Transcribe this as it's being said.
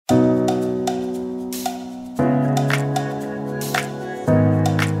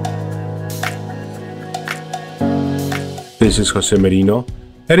This is Jose Merino,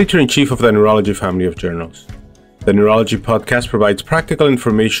 Editor-in-Chief of the Neurology family of journals. The Neurology podcast provides practical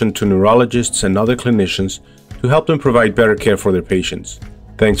information to neurologists and other clinicians to help them provide better care for their patients.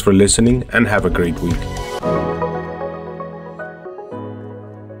 Thanks for listening and have a great week.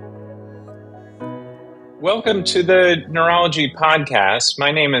 Welcome to the Neurology podcast.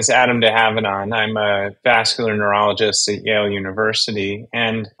 My name is Adam de Havenon. I'm a vascular neurologist at Yale University,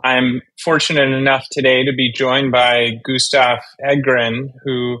 and I'm fortunate enough today to be joined by Gustaf Edgren,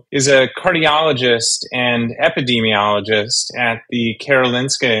 who is a cardiologist and epidemiologist at the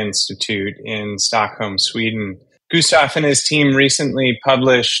Karolinska Institute in Stockholm, Sweden. Gustaf and his team recently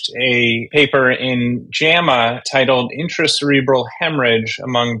published a paper in JAMA titled Intracerebral Hemorrhage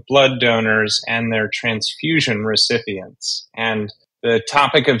Among Blood Donors and Their Transfusion Recipients. And the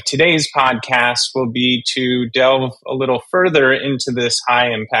topic of today's podcast will be to delve a little further into this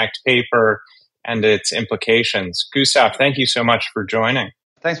high-impact paper and its implications. Gustaf, thank you so much for joining.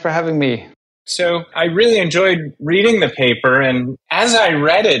 Thanks for having me. So I really enjoyed reading the paper, and as I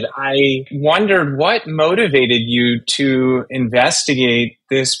read it, I wondered what motivated you to investigate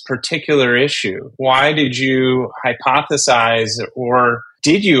this particular issue. Why did you hypothesize, or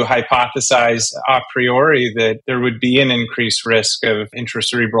did you hypothesize a priori that there would be an increased risk of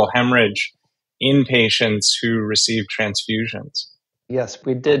intracerebral hemorrhage in patients who receive transfusions? Yes,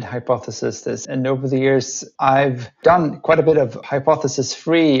 we did hypothesis this. And over the years, I've done quite a bit of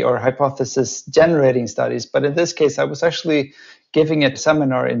hypothesis-free or hypothesis-generating studies. But in this case, I was actually giving a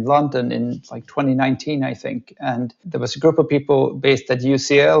seminar in London in 2019, I think. And there was a group of people based at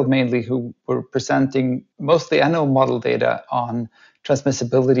UCL mainly who were presenting mostly animal model data on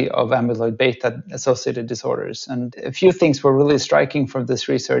transmissibility of amyloid beta associated disorders. And a few things were really striking from this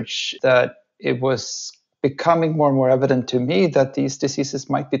research, that it was becoming more and more evident to me that these diseases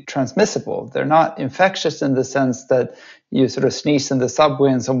might be transmissible. They're not infectious in the sense that you sort of sneeze in the subway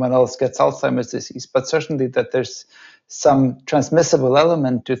and someone else gets Alzheimer's disease, but certainly that there's some transmissible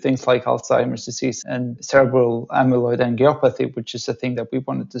element to things like Alzheimer's disease and cerebral amyloid angiopathy, which is a thing that we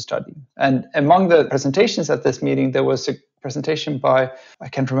wanted to study. And among the presentations at this meeting, there was a presentation by, I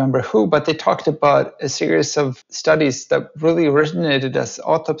can't remember who, but they talked about a series of studies that really originated as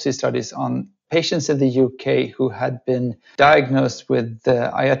autopsy studies on patients in the UK who had been diagnosed with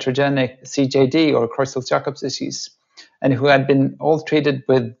iatrogenic CJD or Creutzfeldt-Jakob's disease, and who had been all treated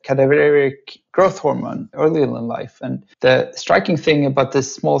with cadaveric growth hormone earlier in life. And the striking thing about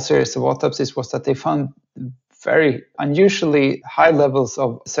this small series of autopsies was that they found very unusually high levels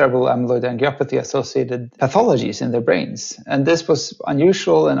of cerebral amyloid angiopathy associated pathologies in their brains. And this was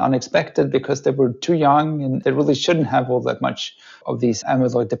unusual and unexpected because they were too young and they really shouldn't have all that much of these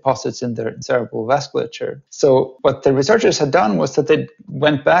amyloid deposits in their cerebral vasculature. So what the researchers had done was that they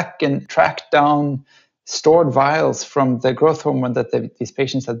went back and tracked down stored vials from the growth hormone that these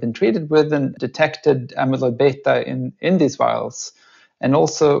patients had been treated with and detected amyloid beta in these vials, and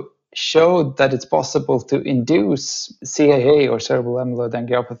also showed that it's possible to induce CAA or cerebral amyloid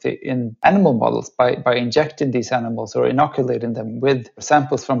angiopathy in animal models by injecting these animals or inoculating them with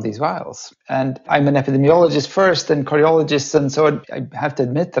samples from these vials. And I'm an epidemiologist first and cardiologist, and so I have to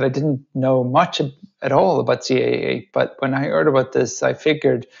admit that I didn't know much at all about CAA. But when I heard about this, I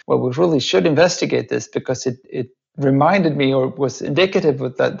figured, well, we really should investigate this because it reminded me or was indicative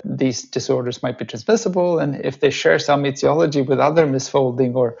that these disorders might be transmissible, and if they share some etiology with other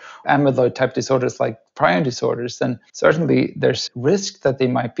misfolding or amyloid type disorders like prion disorders, then certainly there's risk that they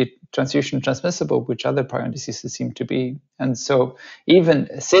might be transfusion transmissible, which other prion diseases seem to be. And so even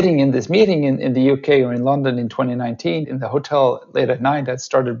sitting in this meeting in the UK or in London in 2019 in the hotel late at night, I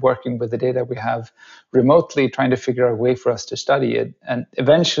started working with the data we have remotely, trying to figure out a way for us to study it. And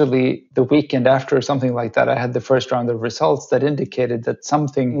eventually the weekend after or something like that, I had the first round of results that indicated that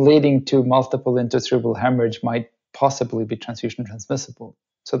something leading to multiple intracerebral hemorrhage might possibly be transfusion transmissible.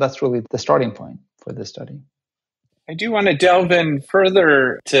 So that's really the starting point for this study. I do want to delve in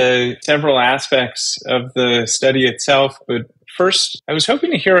further to several aspects of the study itself, but first, I was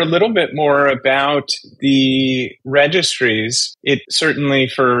hoping to hear a little bit more about the registries. It certainly,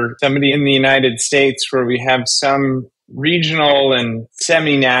 for somebody in the United States where we have some regional and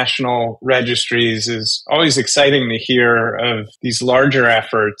semi-national registries, is always exciting to hear of these larger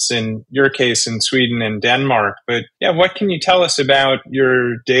efforts, in your case in Sweden and Denmark. But yeah, what can you tell us about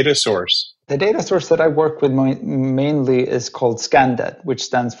your data source? The data source that I work with mainly is called SCANDAT, which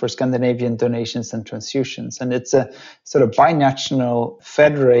stands for Scandinavian Donations and Transfusions. And it's a sort of binational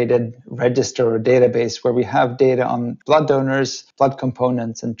federated register or database where we have data on blood donors, blood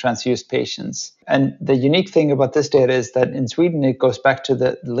components, and transfused patients. And the unique thing about this data is that in Sweden, it goes back to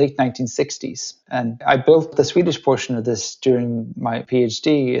the late 1960s. And I built the Swedish portion of this during my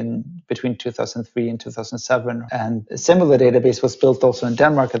PhD in between 2003 and 2007. And a similar database was built also in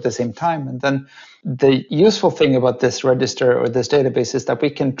Denmark at the same time. And then the useful thing about this register or this database is that we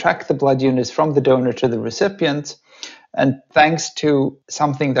can track the blood units from the donor to the recipient. And thanks to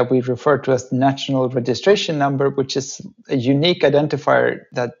something that we refer to as the national registration number, which is a unique identifier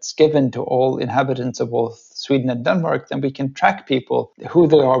that's given to all inhabitants of both Sweden and Denmark, then we can track people, who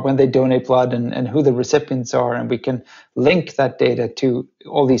they are when they donate blood and who the recipients are. And we can link that data to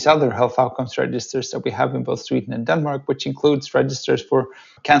all these other health outcomes registers that we have in both Sweden and Denmark, which includes registers for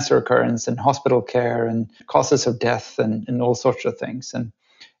cancer occurrence and hospital care and causes of death and all sorts of things. And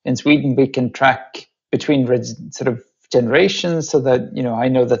in Sweden, we can track between sort of generations, so that I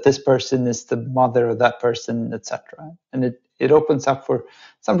know that this person is the mother of that person, etc. And it opens up for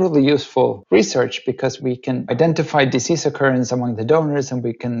some really useful research, because we can identify disease occurrence among the donors and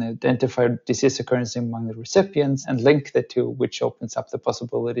we can identify disease occurrence among the recipients and link the two, which opens up the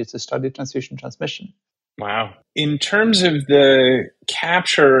possibility to study transfusion transmission. Wow. In terms of the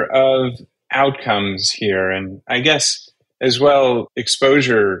capture of outcomes here, and I guess as well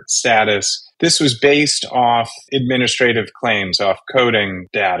exposure status, this was based off administrative claims, off coding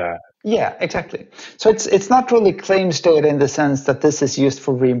data. Yeah, exactly. So it's not really claims data in the sense that this is used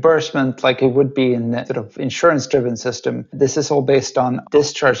for reimbursement like it would be in a sort of insurance-driven system. This is all based on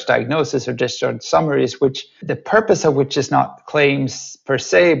discharge diagnosis or discharge summaries, which the purpose of which is not claims per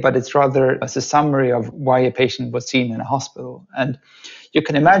se, but it's rather as a summary of why a patient was seen in a hospital. And you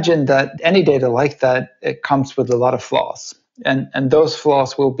can imagine that any data like that, it comes with a lot of flaws. And those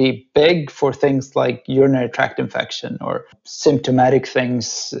flaws will be big for things like urinary tract infection or symptomatic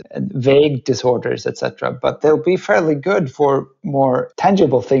things, vague disorders, etc. But they'll be fairly good for more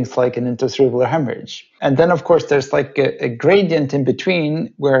tangible things like an intracerebral hemorrhage. And then, of course, there's like a gradient in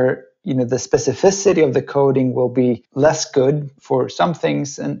between where the specificity of the coding will be less good for some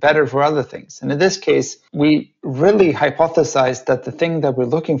things and better for other things. And in this case, we really hypothesized that the thing that we're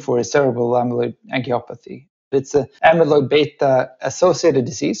looking for is cerebral amyloid angiopathy. It's an amyloid beta associated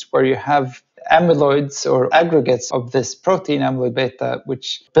disease where you have amyloids or aggregates of this protein amyloid beta,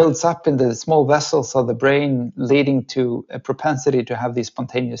 which builds up in the small vessels of the brain, leading to a propensity to have these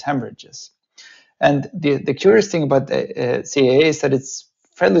spontaneous hemorrhages. And the curious thing about CAA is that it's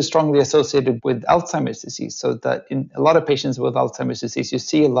fairly strongly associated with Alzheimer's disease, so that in a lot of patients with Alzheimer's disease, you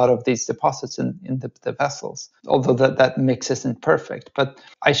see a lot of these deposits in the vessels, although that mix isn't perfect. But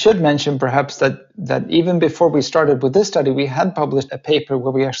I should mention perhaps that even before we started with this study, we had published a paper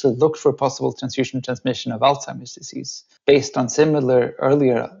where we actually looked for possible transfusion transmission of Alzheimer's disease based on similar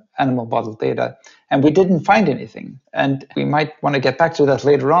earlier animal model data, and we didn't find anything. And we might want to get back to that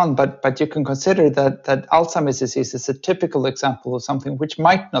later on, but you can consider that Alzheimer's disease is a typical example of something which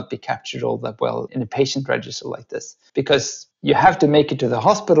might not be captured all that well in a patient register like this, because you have to make it to the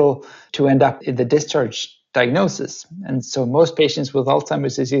hospital to end up in the discharge diagnosis. And so most patients with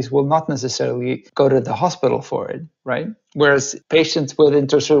Alzheimer's disease will not necessarily go to the hospital for it, right? Whereas patients with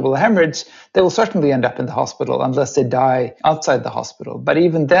intracerebral hemorrhage, they will certainly end up in the hospital unless they die outside the hospital. But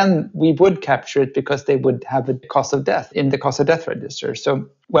even then, we would capture it because they would have a cause of death in the cause of death register. So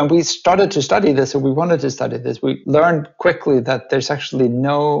when we started to study this, or we wanted to study this, we learned quickly that there's actually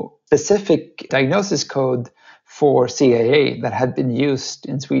no specific diagnosis code for CAA that had been used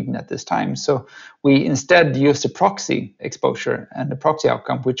in Sweden at this time. So we instead used a proxy exposure and a proxy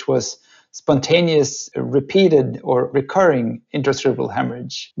outcome, which was spontaneous, repeated, or recurring intracerebral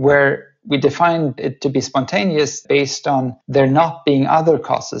hemorrhage, where we defined it to be spontaneous based on there not being other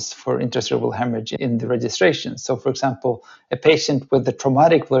causes for intracerebral hemorrhage in the registration. So, for example, a patient with a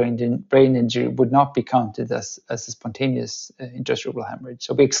traumatic brain injury would not be counted as a spontaneous intracerebral hemorrhage.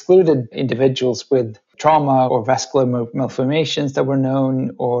 So we excluded individuals with trauma or vascular malformations that were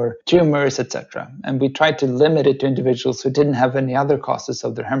known, or tumors, etc. And we tried to limit it to individuals who didn't have any other causes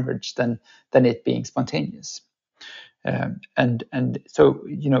of their hemorrhage than it being spontaneous. And so,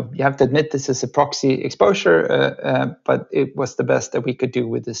 you have to admit this is a proxy exposure, but it was the best that we could do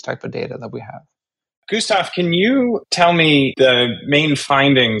with this type of data that we have. Gustaf, can you tell me the main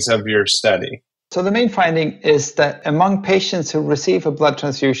findings of your study? So the main finding is that among patients who receive a blood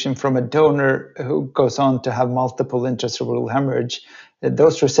transfusion from a donor who goes on to have multiple intracerebral hemorrhage,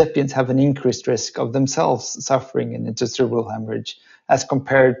 those recipients have an increased risk of themselves suffering an intracerebral hemorrhage as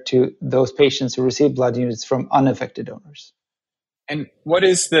compared to those patients who receive blood units from unaffected donors. And what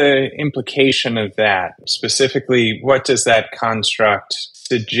is the implication of that? Specifically, what does that construct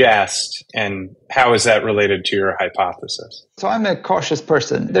suggest, and how is that related to your hypothesis? So I'm a cautious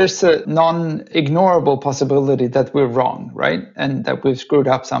person. There's a non-ignorable possibility that we're wrong, right? And that we've screwed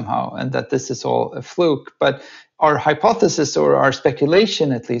up somehow and that this is all a fluke. But our hypothesis, or our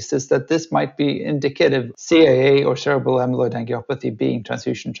speculation at least, is that this might be indicative of CAA or cerebral amyloid angiopathy being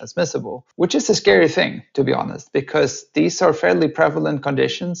transfusion transmissible, which is a scary thing, to be honest, because these are fairly prevalent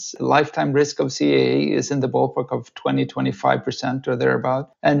conditions. The lifetime risk of CAA is in the ballpark of 20-25% or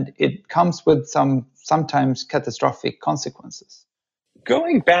thereabout, and it comes with sometimes catastrophic consequences.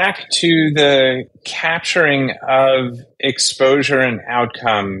 Going back to the capturing of exposure and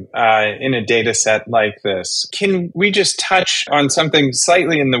outcome in a data set like this, can we just touch on something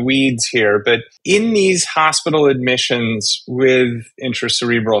slightly in the weeds here? But in these hospital admissions with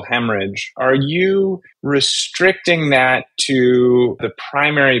intracerebral hemorrhage, are you restricting that to the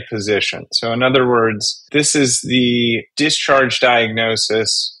primary position? So in other words, this is the discharge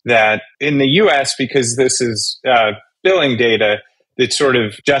diagnosis that in the US, because this is billing data, that sort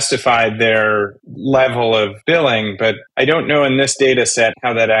of justified their level of billing, but I don't know in this data set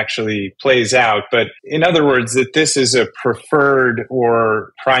how that actually plays out. But in other words, that this is a preferred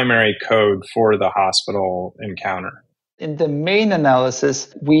or primary code for the hospital encounter. In the main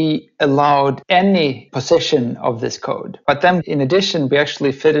analysis, we allowed any position of this code. But then in addition, we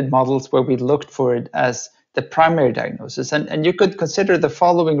actually fitted models where we looked for it as the primary diagnosis. And you could consider the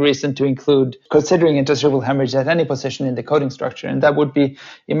following reason to include considering intracerebral hemorrhage at any position in the coding structure. And that would be,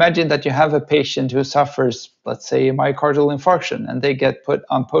 imagine that you have a patient who suffers, let's say, a myocardial infarction, and they get put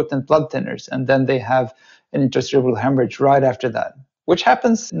on potent blood thinners, and then they have an intracerebral hemorrhage right after that, which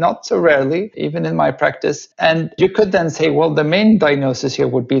happens not so rarely, even in my practice. And you could then say, well, the main diagnosis here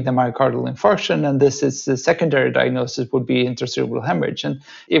would be the myocardial infarction, and this is the secondary diagnosis would be intracerebral hemorrhage. And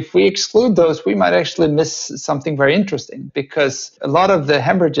if we exclude those, we might actually miss something very interesting, because a lot of the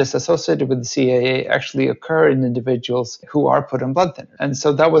hemorrhages associated with the CAA actually occur in individuals who are put on blood thinner. And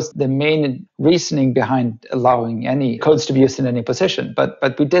so that was the main reasoning behind allowing any codes to be used in any position. But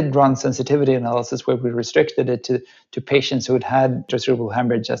we did run sensitivity analysis where we restricted it to patients who had cerebral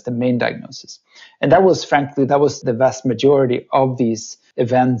hemorrhage as the main diagnosis. And that was the vast majority of these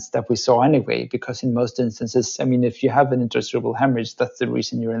events that we saw anyway, because in most instances, I mean, if you have an intracerebral hemorrhage, that's the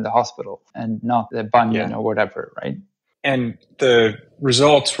reason you're in the hospital and not the bunion or whatever, right? And the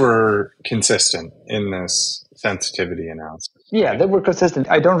results were consistent in this sensitivity analysis. Yeah, they were consistent.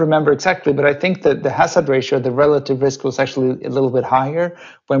 I don't remember exactly, but I think that the hazard ratio, the relative risk, was actually a little bit higher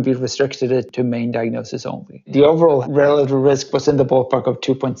when we restricted it to main diagnosis only. The overall relative risk was in the ballpark of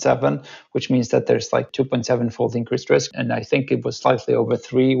 2.7, which means that there's like 2.7-fold increased risk. And I think it was slightly over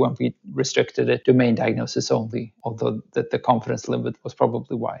 3 when we restricted it to main diagnosis only, although the confidence limit was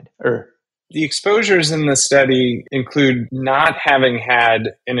probably wider. The exposures in the study include not having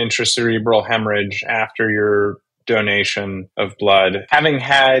had an intracerebral hemorrhage after your donation of blood, having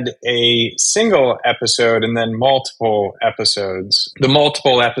had a single episode and then multiple episodes. The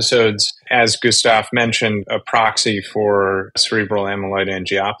multiple episodes, as Gustaf mentioned, a proxy for cerebral amyloid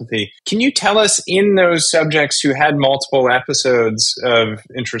angiopathy. Can you tell us, in those subjects who had multiple episodes of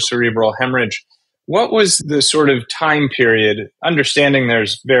intracerebral hemorrhage, what was the sort of time period, understanding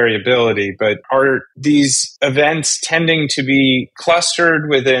there's variability, but are these events tending to be clustered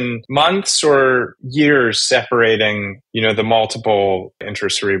within months or years separating, the multiple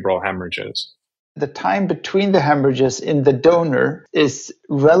intracerebral hemorrhages? The time between the hemorrhages in the donor is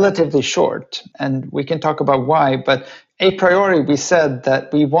relatively short, and we can talk about why, but a priori we said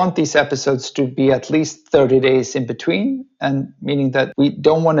that we want these episodes to be at least 30 days in between, and meaning that we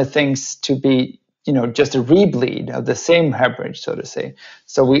don't want things to be just a rebleed of the same hemorrhage, so to say.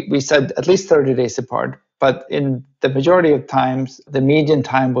 So we said at least 30 days apart. But in the majority of times, the median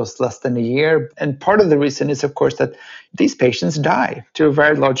time was less than a year. And part of the reason is, of course, that these patients die to a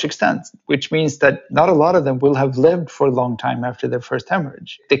very large extent, which means that not a lot of them will have lived for a long time after their first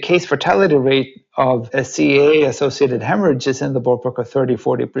hemorrhage. The case fatality rate of a CAA-associated hemorrhage is in the ballpark of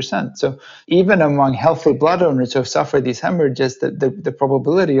 30-40%. So even among healthy blood owners who have suffered these hemorrhages, the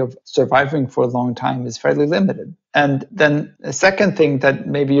probability of surviving for a long time is fairly limited. And then a second thing that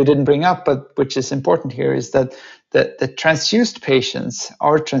maybe you didn't bring up, but which is important here, is that the transfused patients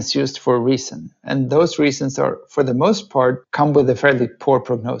are transfused for a reason. And those reasons are, for the most part, come with a fairly poor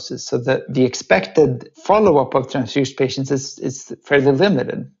prognosis. So the expected follow-up of transfused patients is fairly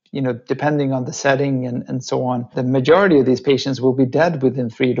limited. Depending on the setting and so on, the majority of these patients will be dead within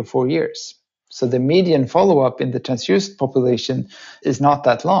 3 to 4 years. So the median follow-up in the transfused population is not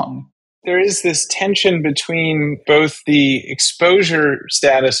that long. there is this tension between both the exposure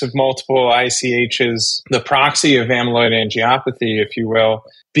status of multiple ICHs, the proxy of amyloid angiopathy, if you will,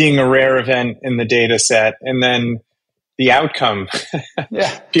 being a rare event in the data set, and then the outcome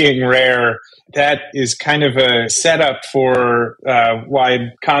being rare. That is kind of a setup for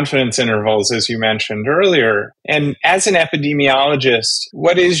wide confidence intervals, as you mentioned earlier. And as an epidemiologist,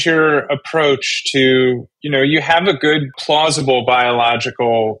 what is your approach to, you have a good plausible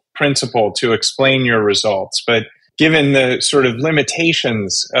biological principle to explain your results, but given the sort of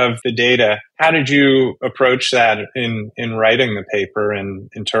limitations of the data, how did you approach that in writing the paper and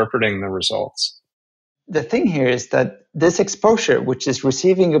interpreting the results? The thing here is that this exposure, which is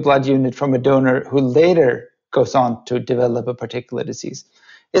receiving a blood unit from a donor who later goes on to develop a particular disease,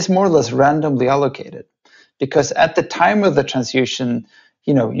 is more or less randomly allocated. Because at the time of the transfusion,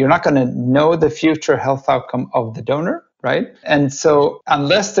 you're not going to know the future health outcome of the donor, right? And so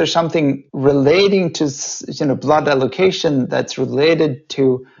unless there's something relating to blood allocation that's related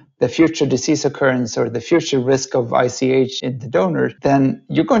to the future disease occurrence or the future risk of ICH in the donor, then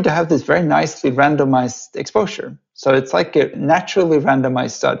you're going to have this very nicely randomized exposure. So it's like a naturally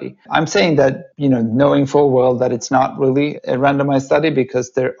randomized study. I'm saying that, knowing full well that it's not really a randomized study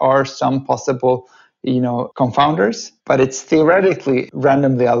because there are some possible, confounders, but it's theoretically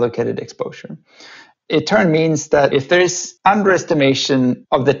randomly allocated exposure. In turn means that if there's underestimation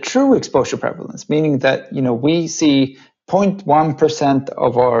of the true exposure prevalence, meaning that, we see 0.1%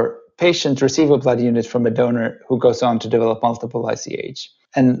 of our patients receive a blood unit from a donor who goes on to develop multiple ICH.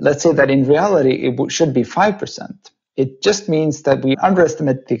 And let's say that in reality, it should be 5%. It just means that we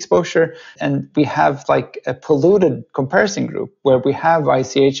underestimate the exposure and we have like a polluted comparison group where we have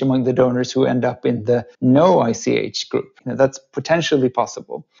ICH among the donors who end up in the no ICH group. That's potentially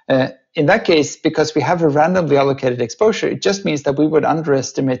possible. In that case, because we have a randomly allocated exposure, it just means that we would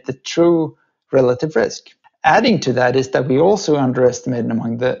underestimate the true relative risk. Adding to that is that we also underestimate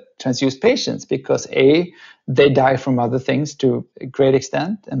among the transfused patients because A, they die from other things to a great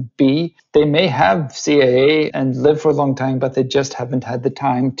extent, and B, they may have CAA and live for a long time, but they just haven't had the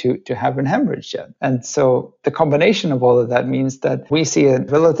time to have an hemorrhage yet. And so the combination of all of that means that we see a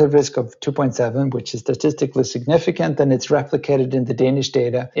relative risk of 2.7, which is statistically significant, and it's replicated in the Danish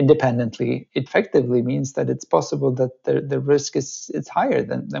data independently. It effectively means that it's possible that the risk is higher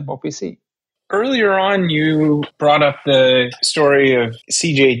than what we see. Earlier on, you brought up the story of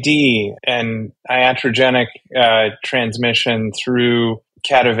CJD and iatrogenic transmission through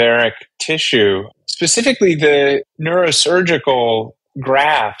cadaveric tissue. Specifically, the neurosurgical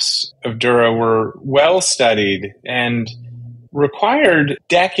grafts of Dura were well studied and required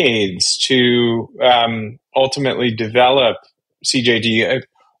decades to ultimately develop CJD,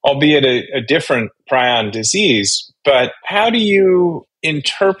 albeit a different prion disease. But how do you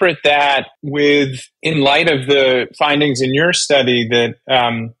interpret that in light of the findings in your study that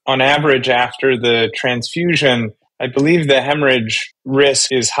on average after the transfusion, I believe the hemorrhage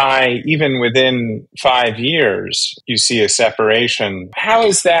risk is high even within 5 years, you see a separation. How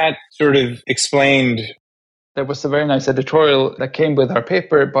is that sort of explained? There was a very nice editorial that came with our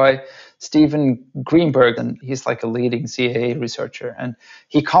paper by Stephen Greenberg, and he's like a leading CAA researcher. And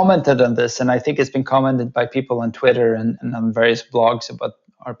he commented on this, and I think it's been commented by people on Twitter and on various blogs about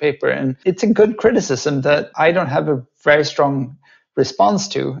our paper. And it's a good criticism that I don't have a very strong response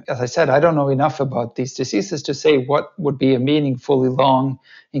to. As I said, I don't know enough about these diseases to say what would be a meaningfully long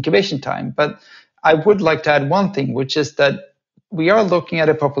incubation time. But I would like to add one thing, which is that we are looking at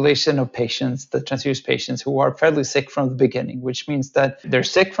a population of patients, the transfused patients, who are fairly sick from the beginning, which means that they're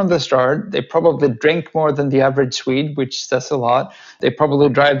sick from the start. They probably drink more than the average Swede, which says a lot. They probably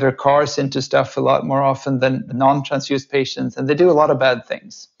drive their cars into stuff a lot more often than non-transfused patients, and they do a lot of bad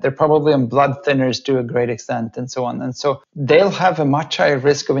things. They're probably on blood thinners to a great extent, and so on. And so they'll have a much higher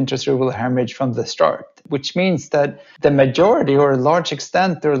risk of intracerebral hemorrhage from the start, which means that the majority or a large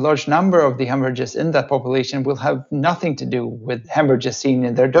extent or a large number of the hemorrhages in that population will have nothing to do with hemorrhages seen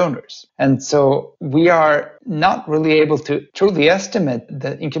in their donors. And so we are not really able to truly estimate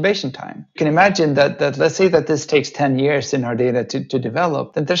the incubation time. You can imagine that let's say that this takes 10 years in our data to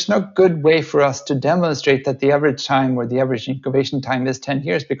develop, then there's no good way for us to demonstrate that the average time or the average incubation time is 10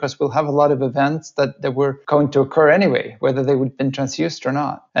 years because we'll have a lot of events that were going to occur anyway, whether they would have been transfused or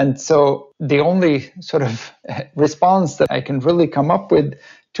not. And so the only sort of response that I can really come up with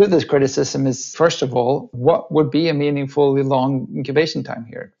to this criticism is, first of all, what would be a meaningfully long incubation time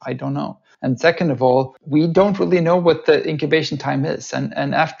here? I don't know. And second of all, we don't really know what the incubation time is. And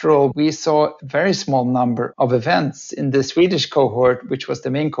after all, we saw a very small number of events in the Swedish cohort, which was the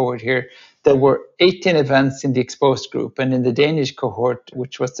main cohort here, there were 18 events in the exposed group. And in the Danish cohort,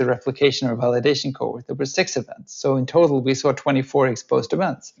 which was the replication or validation cohort, there were 6 events. So in total, we saw 24 exposed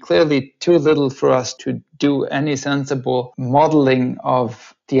events. Clearly too little for us to do any sensible modeling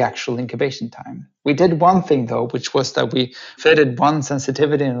of the actual incubation time. We did one thing, though, which was that we fitted one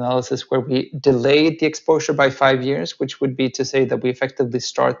sensitivity analysis where we delayed the exposure by 5 years, which would be to say that we effectively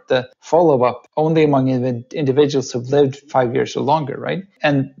start the follow-up only among individuals who've lived 5 years or longer, right?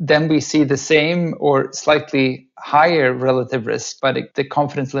 And then we see the same or slightly higher relative risk, but the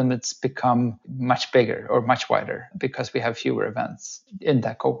confidence limits become much bigger or much wider because we have fewer events in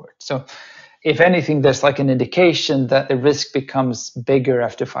that cohort. So if anything, there's like an indication that the risk becomes bigger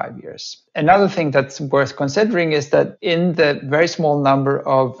after 5 years. Another thing that's worth considering is that in the very small number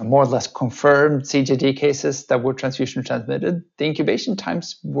of more or less confirmed CJD cases that were transfusion transmitted, the incubation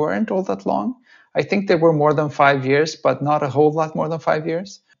times weren't all that long. I think they were more than 5 years, but not a whole lot more than 5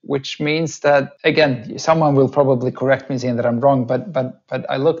 years, which means that, again, someone will probably correct me saying that I'm wrong, but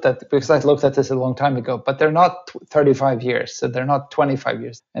I looked at this a long time ago, but they're not 35 years, so they're not 25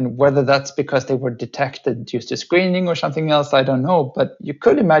 years. And whether that's because they were detected due to screening or something else, I don't know. But you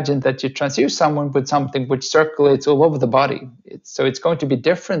could imagine that you transfuse someone with something which circulates all over the body. So it's going to be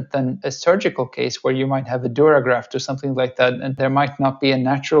different than a surgical case where you might have a duragraft or something like that, and there might not be a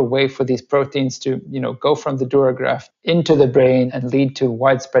natural way for these proteins to, go from the duragraft into the brain and lead to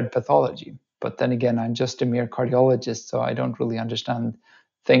widespread pathology. But then again, I'm just a mere cardiologist, so I don't really understand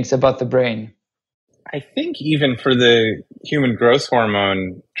things about the brain. I think even for the human growth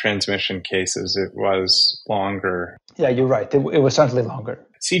hormone transmission cases, it was longer. Yeah, you're right. It was certainly longer.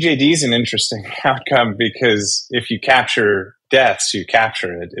 CJD is an interesting outcome because if you capture deaths, you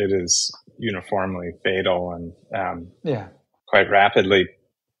capture it. It is uniformly fatal and quite rapidly.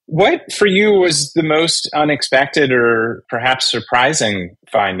 What for you was the most unexpected or perhaps surprising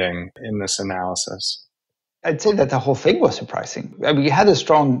finding in this analysis? I'd say that the whole thing was surprising. I mean, we had a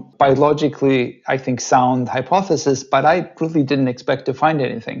strong biologically, I think, sound hypothesis, but I really didn't expect to find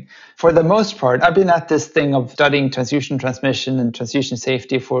anything. For the most part, I've been at this thing of studying transfusion transmission and transfusion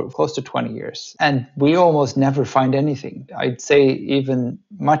safety for close to 20 years, and we almost never find anything. I'd say even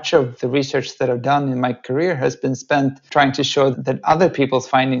much of the research that I've done in my career has been spent trying to show that other people's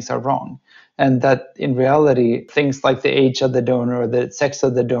findings are wrong. And that in reality, things like the age of the donor or the sex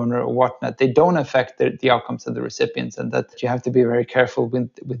of the donor or whatnot, they don't affect the outcomes of the recipients, and that you have to be very careful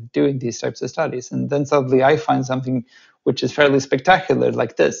with doing these types of studies. And then suddenly I find something which is fairly spectacular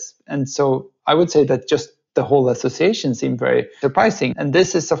like this. And so I would say that just the whole association seemed very surprising. And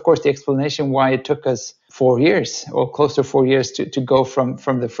this is, of course, the explanation why it took us 4 years or close to 4 years to go from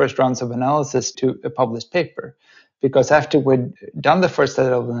the first rounds of analysis to a published paper. Because after we'd done the first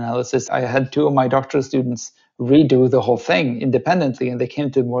set of analysis, I had 2 of my doctoral students redo the whole thing independently, and they came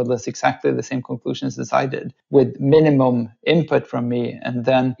to more or less exactly the same conclusions as I did, with minimum input from me. And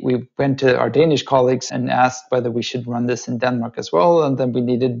then we went to our Danish colleagues and asked whether we should run this in Denmark as well. And then we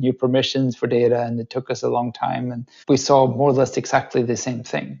needed new permissions for data, and it took us a long time. And we saw more or less exactly the same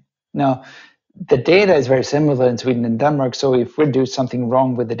thing. Now, the data is very similar in Sweden and Denmark. So if we do something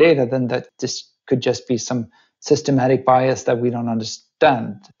wrong with the data, then that could just be some systematic bias that we don't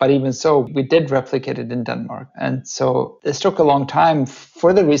understand. But even so, we did replicate it in Denmark. And so this took a long time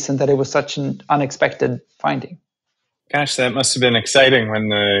for the reason that it was such an unexpected finding. Gosh, that must have been exciting when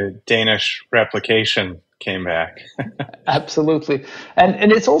the Danish replication came back. Absolutely.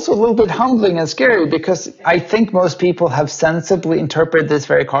 And it's also a little bit humbling and scary because I think most people have sensibly interpreted this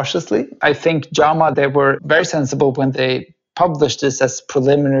very cautiously. I think JAMA, they were very sensible when they published this as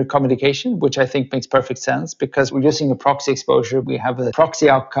preliminary communication, which I think makes perfect sense because we're using a proxy exposure. We have a proxy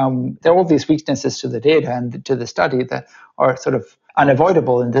outcome. There are all these weaknesses to the data and to the study that are sort of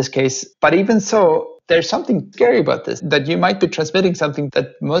unavoidable in this case. But even so, there's something scary about this, that you might be transmitting something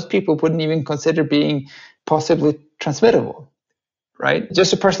that most people wouldn't even consider being possibly transmittable. Right?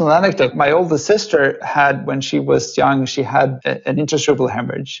 Just a personal anecdote. My oldest sister had, when she was young, she had an intracerebral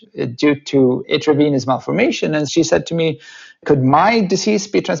hemorrhage due to intravenous malformation. And she said to me, could my disease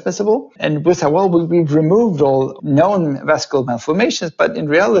be transmissible? And we said, well, we've removed all known vascular malformations, but in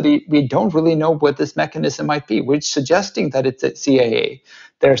reality, we don't really know what this mechanism might be. We're suggesting that it's a CAA.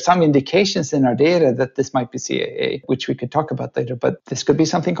 There are some indications in our data that this might be CAA, which we could talk about later, but this could be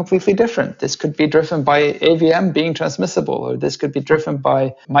something completely different. This could be driven by AVM being transmissible, or this could be driven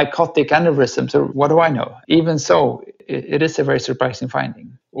by mycotic aneurysms, or what do I know? Even so, it is a very surprising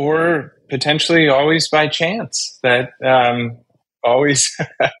finding. Or potentially always by chance, that always...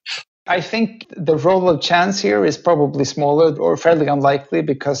 I think the role of chance here is probably smaller or fairly unlikely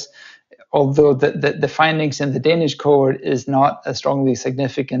because although the findings in the Danish cohort is not as strongly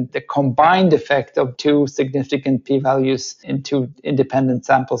significant, the combined effect of two significant p-values in two independent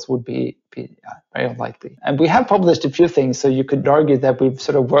samples would be very unlikely. And we have published a few things, so you could argue that we've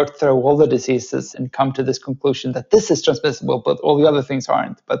sort of worked through all the diseases and come to this conclusion that this is transmissible, but all the other things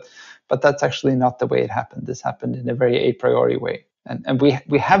aren't. But that's actually not the way it happened. This happened in a very a priori way. And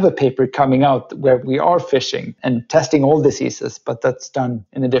we have a paper coming out where we are fishing and testing all diseases, but that's done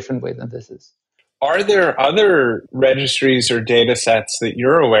in a different way than this is. Are there other registries or data sets that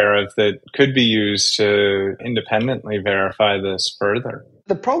you're aware of that could be used to independently verify this further?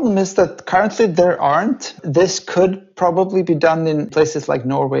 The problem is that currently there aren't. This could probably be done in places like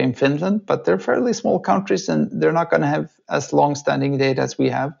Norway and Finland, but they're fairly small countries and they're not going to have as long-standing data as we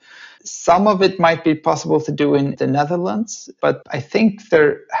have. Some of it might be possible to do in the Netherlands, but I think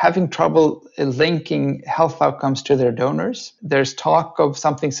they're having trouble linking health outcomes to their donors. There's talk of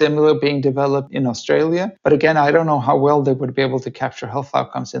something similar being developed in Australia, but again, I don't know how well they would be able to capture health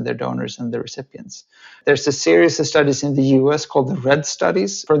outcomes in their donors and their recipients. There's a series of studies in the US called the RED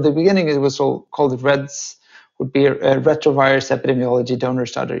studies. From the beginning, it was all called REDS, would be a retrovirus epidemiology donor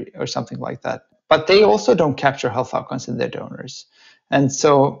study or something like that. But they also don't capture health outcomes in their donors. And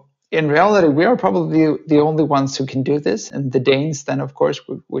so in reality, we are probably the only ones who can do this, and the Danes then, of course,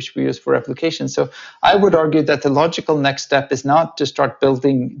 which we use for replication. So I would argue that the logical next step is not to start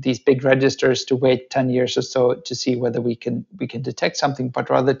building these big registers to wait 10 years or so to see whether we can detect something, but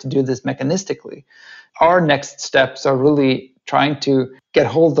rather to do this mechanistically. Our next steps are really trying to get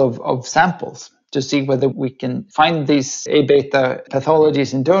hold of samples to see whether we can find these A-beta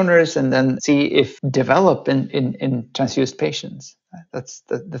pathologies in donors and then see if develop in transfused patients. That's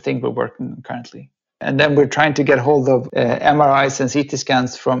the thing we're working on currently. And then we're trying to get hold of MRIs and CT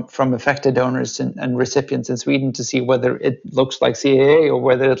scans from affected donors and recipients in Sweden to see whether it looks like CAA or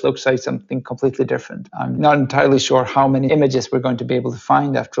whether it looks like something completely different. I'm not entirely sure how many images we're going to be able to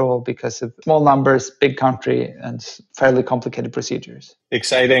find after all, because of small numbers, big country, and fairly complicated procedures.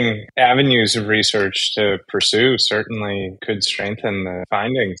 Exciting avenues of research to pursue certainly could strengthen the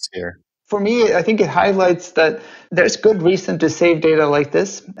findings here. For me, I think it highlights that there's good reason to save data like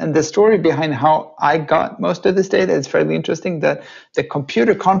this. And the story behind how I got most of this data is fairly interesting, that the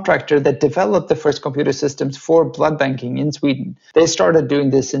computer contractor that developed the first computer systems for blood banking in Sweden, they started doing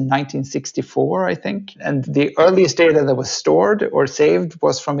this in 1964, I think. And the earliest data that was stored or saved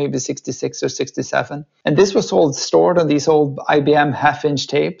was from maybe 66 or 67. And this was all stored on these old IBM half-inch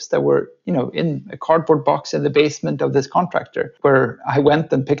tapes that were, in a cardboard box in the basement of this contractor, where I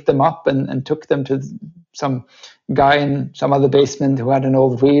went and picked them up and took them to some guy in some other basement who had an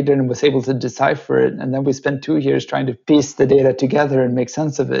old reader and was able to decipher it. And then we spent 2 years trying to piece the data together and make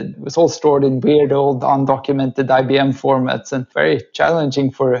sense of it. It was all stored in weird old undocumented IBM formats and very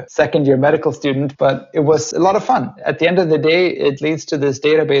challenging for a second-year medical student, but it was a lot of fun. At the end of the day, it leads to this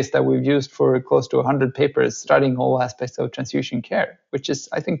database that we've used for close to 100 papers studying all aspects of transfusion care, which is,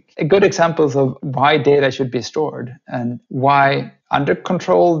 I think, a good example of why data should be stored and why under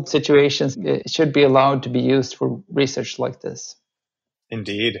controlled situations, it should be allowed to be used for research like this.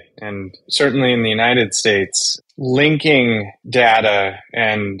 Indeed. And certainly in the United States, linking data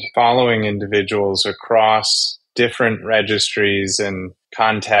and following individuals across different registries and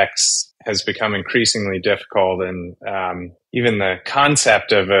contexts has become increasingly difficult. And even the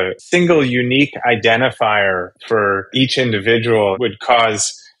concept of a single unique identifier for each individual would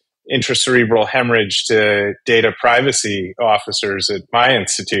cause intracerebral hemorrhage to data privacy officers at my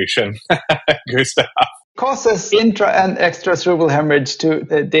institution, Gustaf. Causes intra and extracerebral hemorrhage to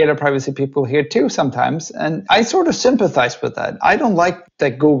the data privacy people here too sometimes. And I sort of sympathize with that. I don't like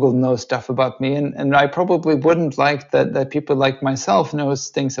that Google knows stuff about me, and I probably wouldn't like that people like myself knows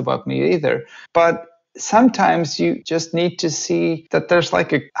things about me either. But sometimes you just need to see that there's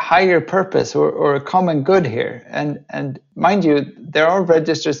like a higher purpose or a common good here. And mind you, there are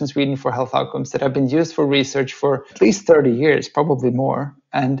registers in Sweden for health outcomes that have been used for research for at least 30 years, probably more.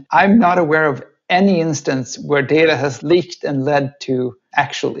 And I'm not aware of any instance where data has leaked and led to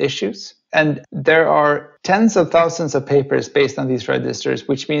actual issues. And there are tens of thousands of papers based on these registers,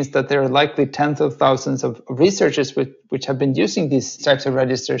 which means that there are likely tens of thousands of researchers which have been using these types of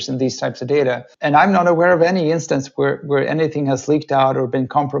registers and these types of data. And I'm not aware of any instance where anything has leaked out or been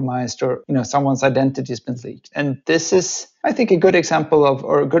compromised or someone's identity has been leaked. And this is, I think, a good example of,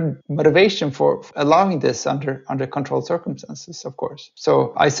 or a good motivation for allowing this under controlled circumstances, of course.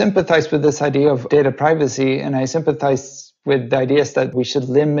 So I sympathize with this idea of data privacy, and I sympathize with the ideas that we should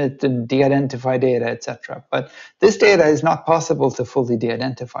limit and de-identify data, etc. But this data is not possible to fully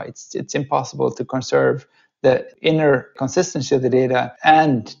de-identify. It's impossible to conserve the inner consistency of the data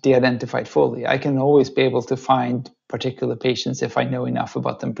and de-identify it fully. I can always be able to find particular patients if I know enough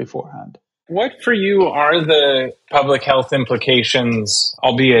about them beforehand. What for you are the public health implications,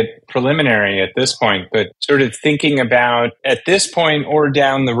 albeit preliminary at this point, but sort of thinking about at this point or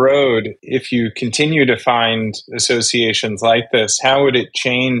down the road, if you continue to find associations like this, how would it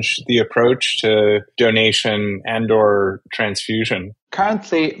change the approach to donation and or transfusion?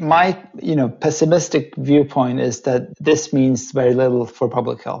 Currently, my pessimistic viewpoint is that this means very little for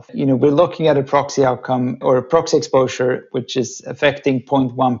public health. We're looking at a proxy outcome or a proxy exposure, which is affecting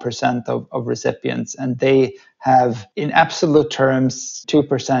 0.1% of recipients, and they have, in absolute terms,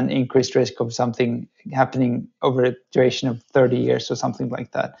 2% increased risk of something happening over a duration of 30 years or something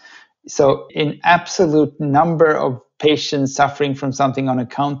like that. So in absolute number of patients suffering from something on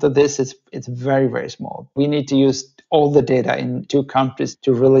account of this, it's very, very small. We need to use all the data in 2 countries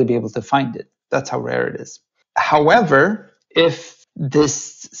to really be able to find it. That's how rare it is. However, if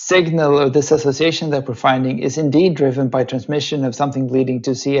this signal or this association that we're finding is indeed driven by transmission of something leading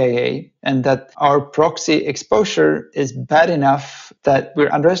to CAA, and that our proxy exposure is bad enough that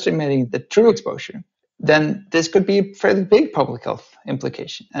we're underestimating the true exposure, then this could be a fairly big public health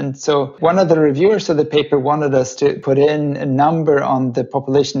implication. And so one of the reviewers of the paper wanted us to put in a number on the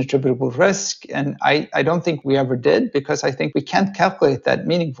population attributable risk. And I don't think we ever did, because I think we can't calculate that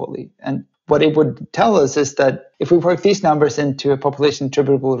meaningfully. And what it would tell us is that if we work these numbers into a population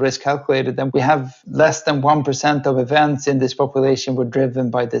attributable risk calculator, then we have less than 1% of events in this population were driven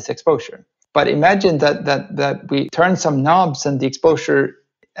by this exposure. But imagine that we turn some knobs and the exposure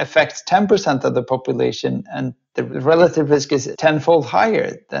affects 10% of the population and the relative risk is tenfold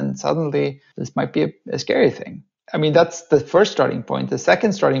higher, then suddenly this might be a scary thing. I mean, that's the first starting point. The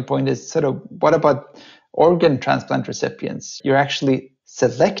second starting point is sort of, what about organ transplant recipients? You're actually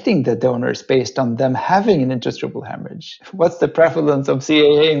selecting the donors based on them having an intracerebral hemorrhage. What's the prevalence of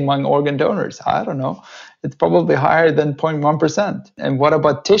CAA among organ donors? I don't know. It's probably higher than 0.1%. And what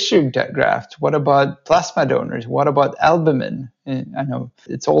about tissue graft? What about plasma donors? What about albumin? And I know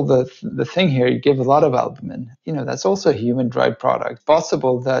it's all the thing here. You give a lot of albumin. That's also a human-derived product.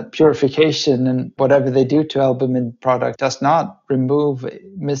 Possible that purification and whatever they do to albumin product does not remove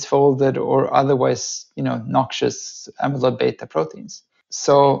misfolded or otherwise, noxious amyloid beta proteins.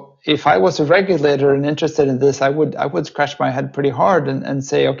 So if I was a regulator and interested in this, I would scratch my head pretty hard and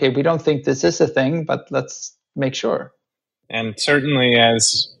say, okay, we don't think this is a thing, but let's make sure. And certainly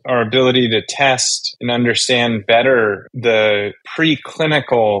as our ability to test and understand better the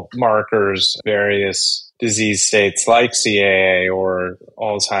preclinical markers, various disease states like CAA or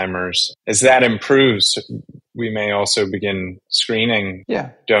Alzheimer's, as that improves, we may also begin screening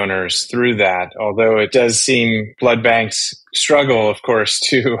donors through that. Although it does seem blood banks struggle, of course,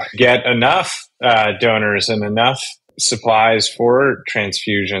 to get enough donors and enough supplies for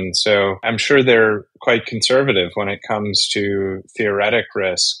transfusion. So I'm sure they're quite conservative when it comes to theoretic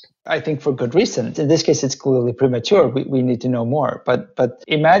risk. I think for good reason. In this case, it's clearly premature. We need to know more. But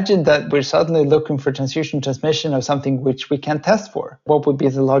imagine that we're suddenly looking for transfusion transmission of something which we can't test for. What would be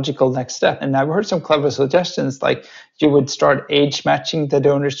the logical next step? And I've heard some clever suggestions, like you would start age matching the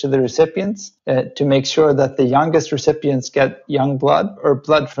donors to the recipients to make sure that the youngest recipients get young blood or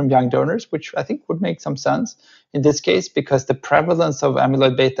blood from young donors, which I think would make some sense in this case, because the prevalence of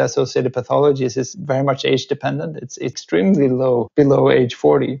amyloid beta associated pathologies is very much age dependent. It's extremely low below age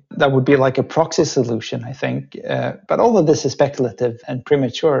 40. That would be like a proxy solution, I think. But all of this is speculative and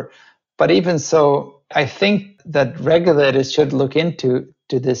premature. But even so, I think that regulators should look into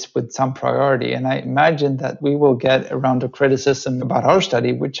this with some priority. And I imagine that we will get a round of criticism about our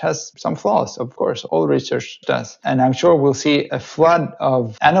study, which has some flaws, of course, all research does. And I'm sure we'll see a flood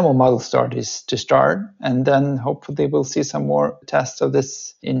of animal model studies to start, and then hopefully we'll see some more tests of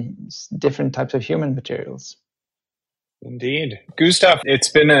this in different types of human materials. Indeed. Gustaf,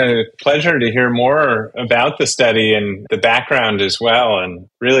 it's been a pleasure to hear more about the study and the background as well, and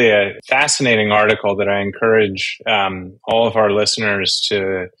really a fascinating article that I encourage all of our listeners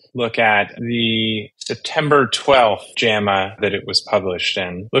to look at, the September 12th JAMA that it was published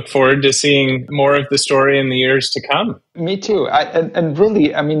in. Look forward to seeing more of the story in the years to come. Me too. And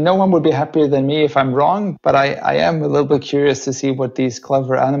really, I mean, no one would be happier than me if I'm wrong, but I am a little bit curious to see what these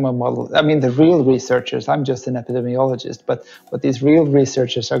clever animal models, I mean, the real researchers, I'm just an epidemiologist, but what these real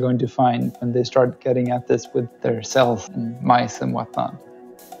researchers are going to find when they start getting at this with their cells and mice and whatnot.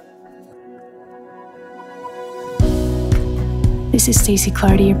 This is Stacey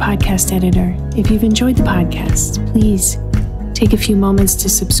Clardy, your podcast editor. If you've enjoyed the podcast, please take a few moments to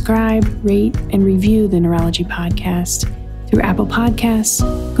subscribe, rate, and review the Neurology podcast through Apple Podcasts,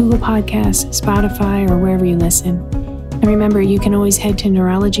 Google Podcasts, Spotify, or wherever you listen. And remember, you can always head to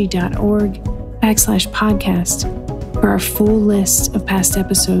neurology.org/podcast for our full list of past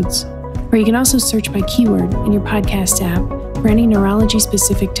episodes. Or you can also search by keyword in your podcast app for any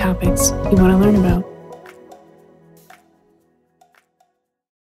neurology-specific topics you want to learn about.